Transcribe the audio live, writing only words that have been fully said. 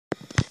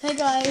Hey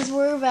guys,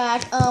 we're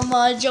back.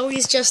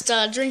 Joey's just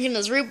drinking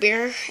his root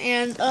beer,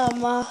 and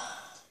I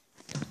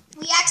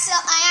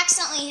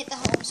accidentally hit the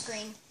home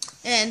screen.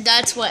 And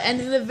that's what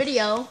ended the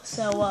video.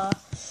 So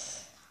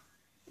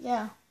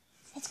yeah.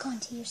 Let's go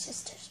into your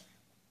sister's room.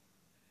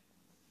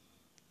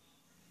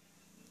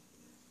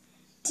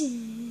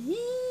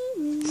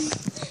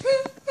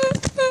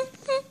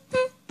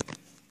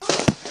 Oh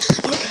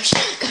my gosh,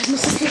 guys, my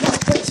sister got a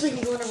place we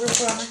can go in a room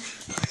forever.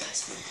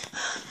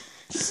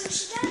 So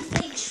she got in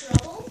big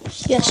trouble?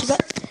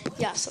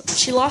 So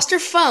she lost her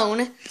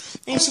phone,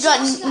 and she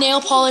got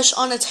nail polish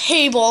on a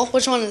table.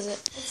 Which one is it?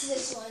 It's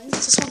this one.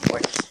 It's this one for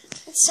it.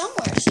 It's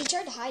somewhere. She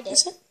tried to hide it.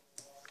 Is it?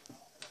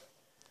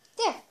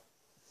 There.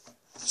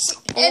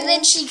 And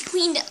then she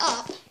cleaned it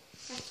up.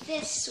 Like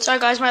this. Sorry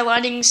guys, my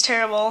lighting's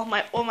terrible.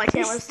 My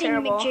camera's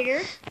terrible.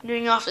 Thingamajigger. I'm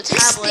doing it off the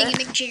This tablet.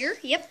 thingamajigger.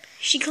 Yep.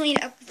 She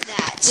cleaned up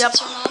that. Yep.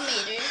 So Mom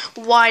made it.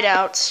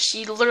 Whiteout.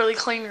 She literally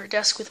cleaned her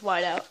desk with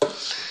whiteout.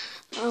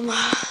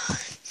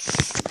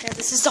 Yeah,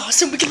 this is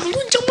awesome. We can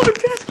literally jump on her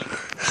bed.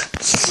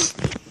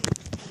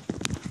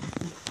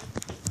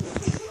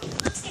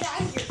 Let's get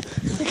out of here.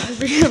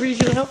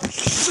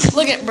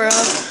 Look at bro.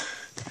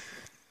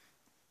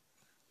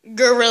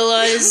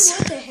 Gorillas.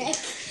 What the heck?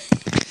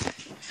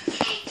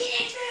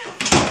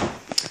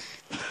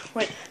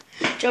 Wait,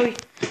 Joey,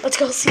 let's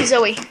go see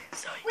Zoe.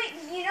 Wait,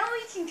 you know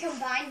we can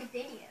combine the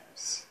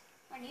videos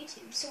on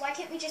YouTube, so why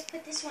can't we just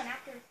put this one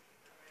after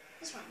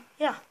this one?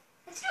 Yeah.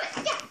 Let's do it.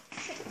 Yeah.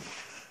 Sure.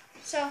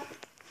 So.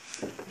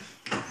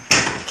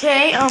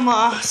 Okay,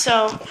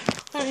 so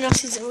let me go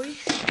see Zoe.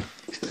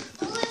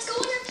 Well, let's go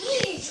in her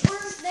cage or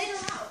let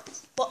her out.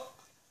 Well,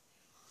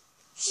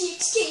 she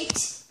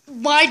escaped.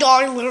 my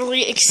dog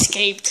literally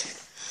escaped.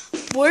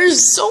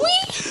 Where's Zoe?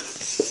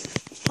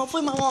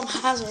 Hopefully my mom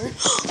has her.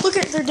 Look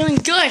at, they're doing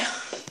good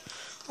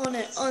on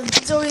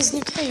Zoe's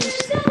new cage.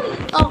 Zoe.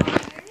 Oh,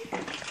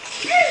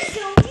 There's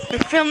Zoe. they're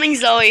filming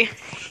Zoe.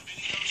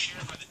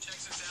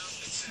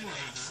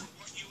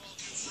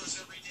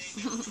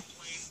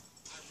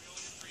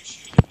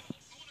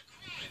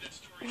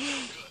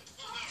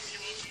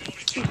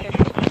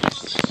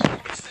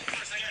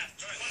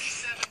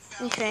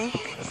 Okay.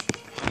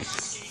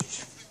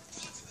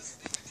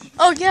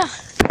 Oh yeah.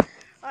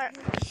 Alright.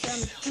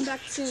 Come back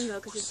soon though,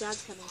 because his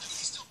dad's coming.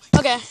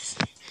 Okay.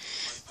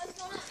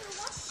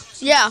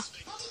 Yeah.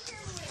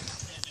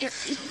 You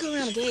can go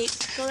around the gate.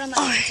 Go around the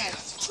other side.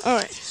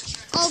 Alright.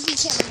 I'll be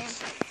cameraman.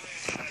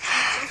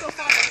 Don't go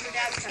far, your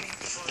dad's coming.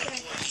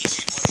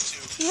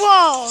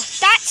 Whoa,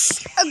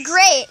 that's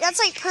great. That's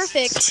like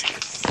perfect.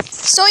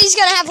 So he's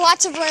gonna have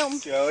lots of room.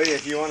 Joey,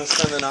 if you want to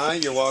spend the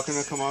night, you're welcome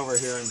to come over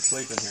here and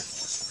sleep in here.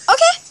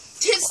 Okay.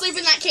 Did sleep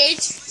in that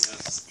cage?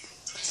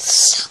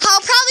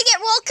 I'll probably get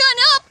woken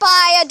up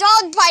by a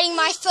dog biting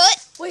my foot.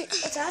 Wait,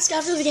 let's ask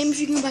after the game if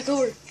you can come back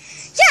over.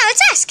 Yeah,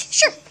 let's ask.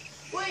 Sure.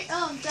 Wait,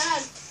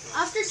 Dad,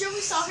 after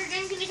Joey's soccer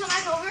game, can you come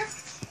back over?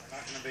 I'm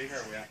not going to be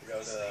here. We have to go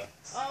to the...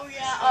 Oh,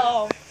 yeah.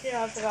 Oh,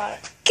 yeah, I forgot it.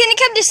 Can you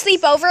come to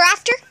sleep over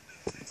after?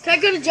 Can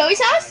I go to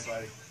Joey's house? Hi,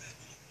 buddy.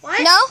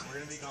 What? No? We're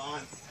going to be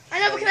gone. I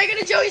know, but can I go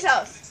to Joey's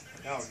house?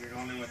 No, you're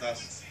going in with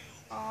us.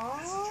 Oh. All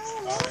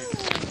right.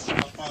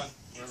 Have fun.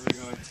 Wherever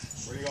you're going.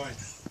 Where are you going?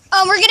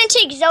 We're gonna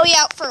take Zoe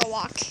out for a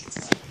walk.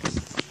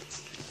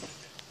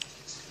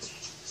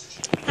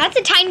 That's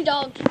a tiny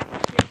dog.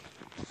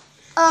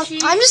 I'm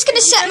just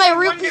gonna set my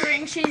root.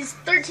 Wondering, she's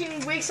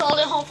 13 weeks old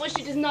and hopefully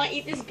she does not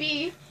eat this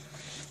bee.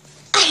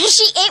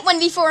 She ate one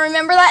before.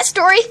 Remember that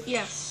story?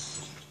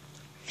 Yes.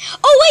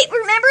 Oh wait,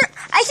 remember?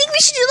 I think we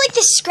should do like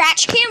this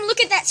scratch cam. Look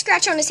at that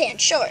scratch on his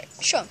hand. Show it.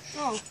 Show him.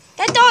 Oh.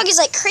 That dog is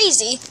like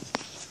crazy.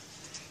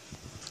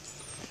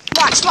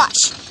 Watch,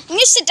 watch. I'm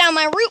gonna sit down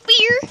my root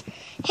beer.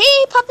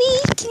 Hey,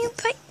 puppy, can you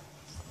bite?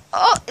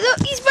 Oh, look,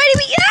 he's biting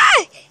me.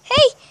 Ah!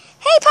 Hey,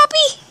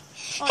 puppy.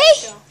 Oh,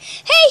 Hey.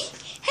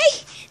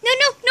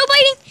 No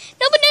biting.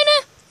 No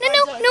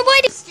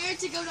biting. I'm scared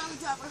to go down the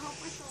driveway.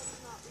 Hopefully she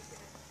does not be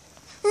scared.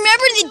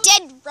 Remember the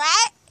dead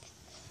rat?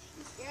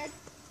 You scared?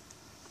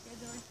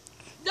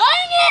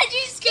 Dang it!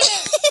 She's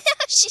scared!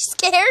 She's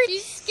scared.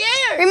 She's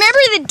scared! Remember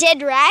the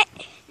dead rat?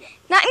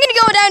 Now I'm gonna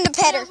go down to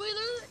pet her.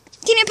 Yeah,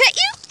 Can I pet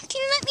you?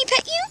 Can you let me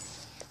pet you?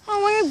 Oh,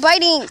 why are you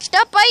biting?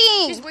 Stop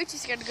biting. she's way too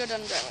scared to go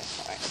down the driveway.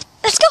 Alright.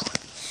 Let's go.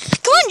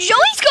 Come on,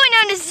 Joey's going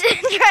down the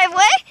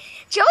driveway.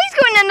 Joey's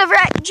going down the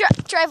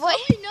driveway.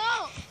 Oh,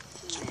 no!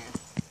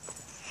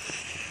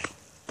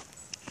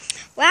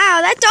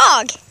 Wow, that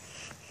dog.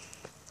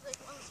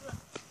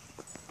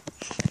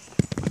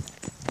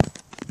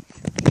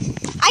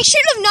 I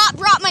should have not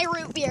brought my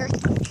root beer.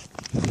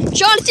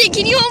 Jonathan,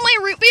 can you hold my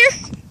root beer?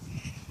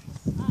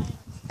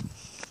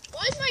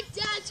 Why is my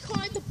dad's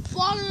car at the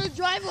bottom of the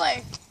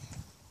driveway?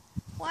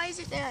 Why is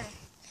it there?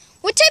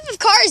 What type of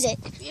car is it?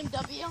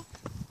 BMW?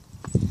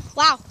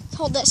 Wow,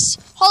 hold this.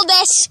 Hold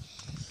this.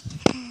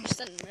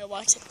 Set it in the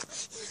mailbox.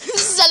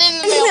 Set it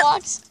in the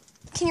mailbox.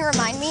 Can you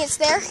remind me it's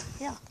there?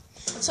 Yeah.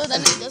 So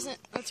then it doesn't,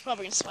 it's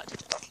probably going to slide.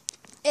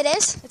 It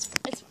is? It's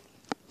fine.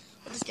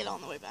 We'll just get it on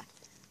the way back.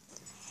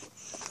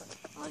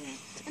 Okay.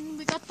 And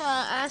we got the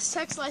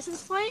Aztecs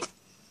license plate.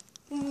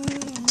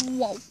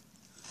 Whoa.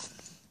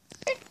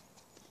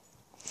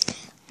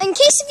 In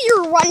case if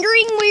you're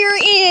wondering, we're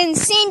in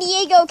San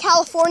Diego,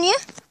 California.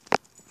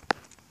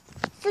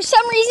 For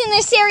some reason,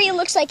 this area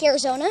looks like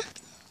Arizona.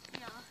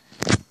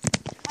 Yeah.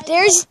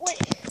 There's...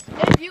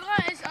 If you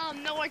guys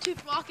know where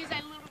Tooth Rock is, I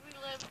literally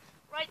live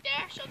right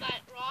there. Show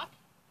that rock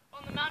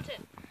on the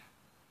mountain.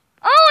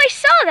 Oh, I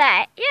saw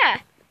that. Yeah.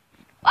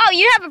 Wow,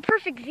 you have a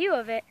perfect view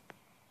of it.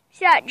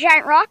 See that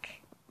giant rock?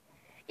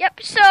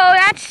 Yep, so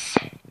that's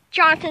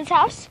Jonathan's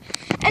house.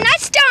 And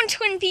that's down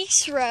Twin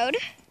Peaks Road.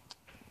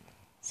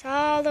 It's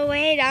all the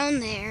way down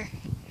there.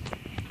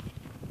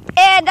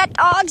 And that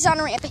dog's on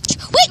a rampage.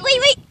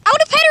 Wait. I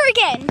want to pet her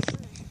again.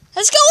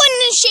 Let's go in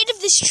the shade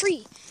of this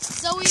tree.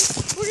 Zoe,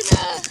 we're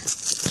gonna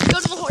go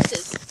to the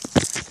horses.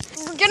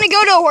 We're going to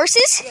go to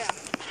horses? Yeah.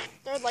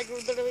 They're like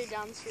literally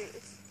down the street.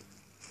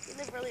 They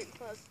live really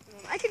close to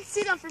them. I can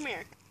see them from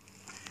here.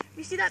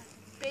 You see that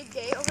big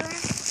gate over there?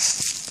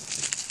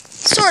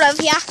 Sort of,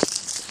 yeah.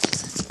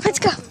 Let's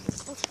go.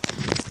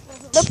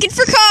 Looking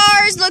for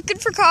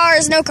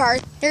cars, no car.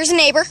 There's a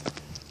neighbor.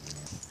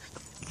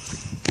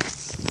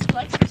 You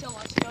like them so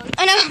much, Zoe.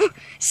 I know.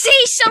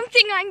 Say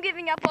something, I'm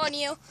giving up on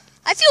you.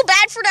 I feel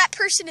bad for that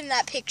person in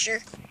that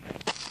picture.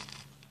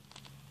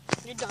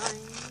 You're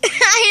dying.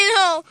 I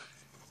know.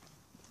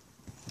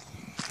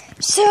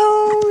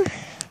 So,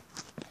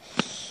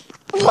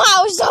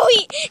 wow,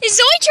 Zoe. Is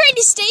Zoe trying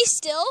to stay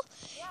still?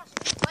 Yeah,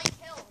 she's like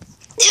hills.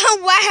 Oh,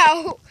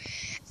 wow.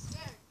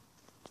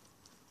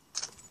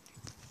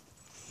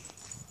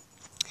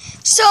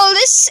 So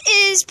this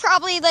is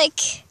probably like,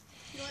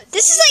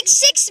 this is like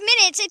 6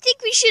 minutes. I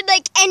think we should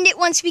like end it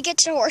once we get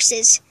to the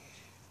horses.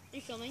 Are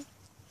you filming?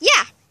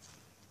 Yeah.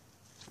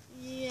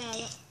 Yeah,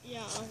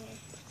 okay.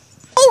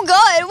 Oh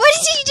God, what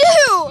did he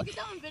do? You get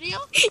that on video?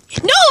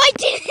 No, I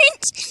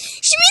didn't.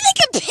 She made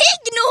like a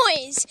pig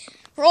noise.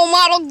 Role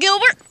model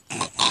Gilbert.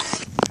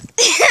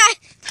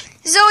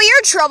 Zoe, you're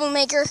a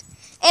troublemaker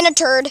and a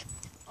turd.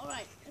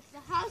 Alright, it's the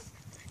house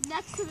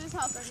next to this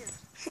house right here.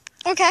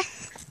 Okay. On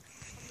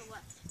the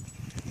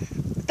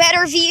left.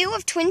 Better view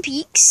of Twin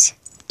Peaks.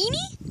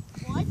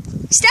 What?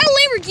 Is that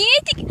a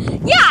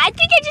Lamborghini? I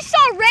think I just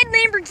saw a red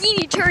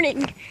Lamborghini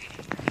turning.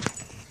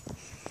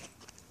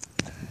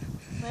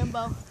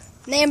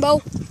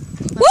 Lambo.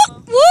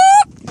 Whoop,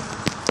 whoop.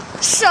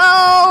 So,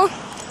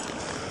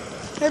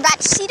 we're about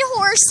to see the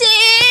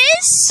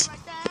horses.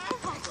 Right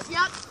there.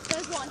 Yep,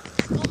 there's one.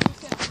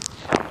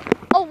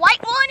 Oh, A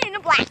white one and a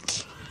black.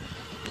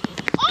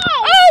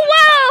 oh Oh,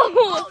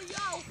 wow.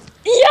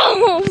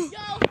 yo.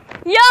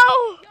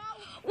 Yo.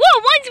 Whoa,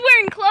 one's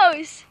wearing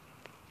clothes.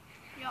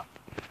 Yep.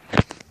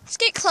 Let's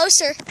get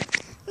closer.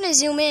 I'm going to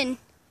zoom in.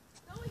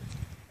 Zoe,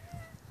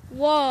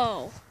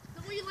 Whoa.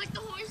 Zoe, you like the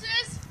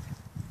horses?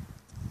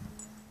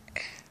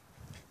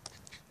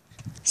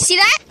 See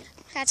that?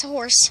 That's a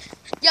horse.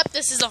 Yep,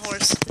 this is a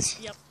horse.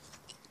 Yep.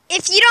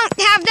 If you don't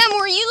have them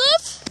where you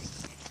live,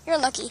 you're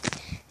lucky.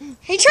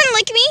 Are you trying to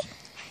lick me?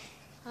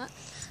 Huh?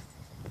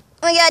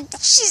 Oh my God,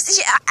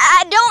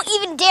 I don't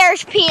even dare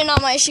peeing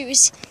on my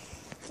shoes.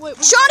 Wait,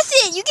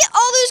 Jonathan, you get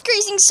all those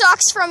grazing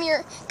socks from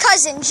your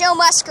cousin, Joe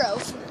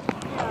Musgrove.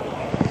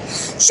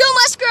 Joe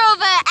Musgrove,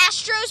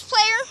 Astros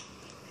player.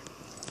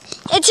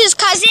 It's his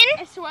cousin.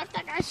 I swear if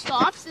that guy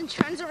stops and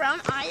turns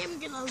around, I am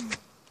gonna,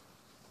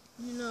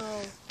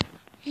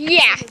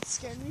 Yeah. it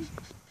scared me.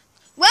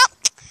 Well,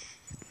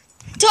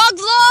 dog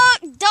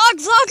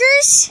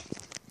vloggers.